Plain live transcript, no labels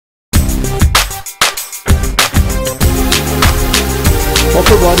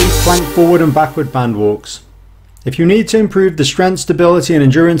Upper body, plank forward and backward band walks. If you need to improve the strength, stability and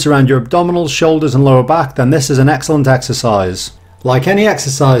endurance around your abdominals, shoulders and lower back, then this is an excellent exercise. Like any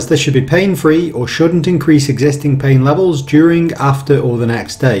exercise, this should be pain-free or shouldn't increase existing pain levels during, after or the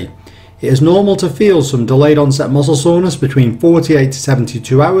next day. It is normal to feel some delayed onset muscle soreness between 48 to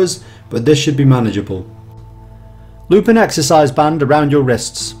 72 hours, but this should be manageable. Loop an exercise band around your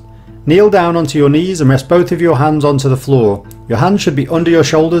wrists. Kneel down onto your knees and rest both of your hands onto the floor. Your hands should be under your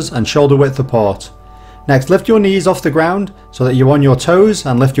shoulders and shoulder width apart. Next, lift your knees off the ground so that you're on your toes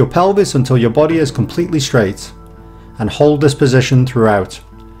and lift your pelvis until your body is completely straight. And hold this position throughout.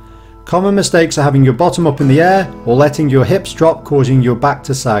 Common mistakes are having your bottom up in the air or letting your hips drop, causing your back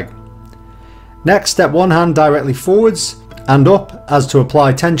to sag. Next, step one hand directly forwards and up as to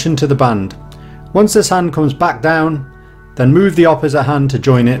apply tension to the band. Once this hand comes back down, then move the opposite hand to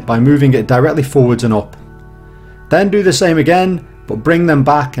join it by moving it directly forwards and up. Then do the same again, but bring them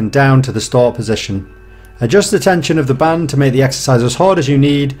back and down to the start position. Adjust the tension of the band to make the exercise as hard as you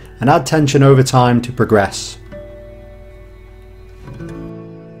need and add tension over time to progress.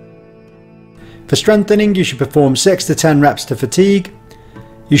 For strengthening, you should perform 6 to 10 reps to fatigue.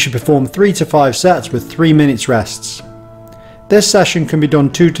 You should perform 3 to 5 sets with 3 minutes rests. This session can be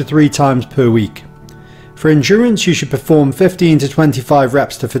done 2 to 3 times per week. For endurance, you should perform 15 to 25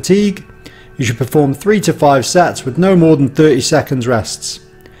 reps to fatigue. You should perform 3 to 5 sets with no more than 30 seconds rests.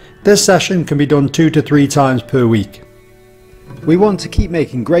 This session can be done 2 to 3 times per week. We want to keep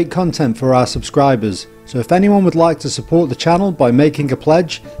making great content for our subscribers, so if anyone would like to support the channel by making a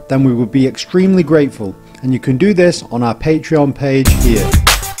pledge, then we would be extremely grateful, and you can do this on our Patreon page here.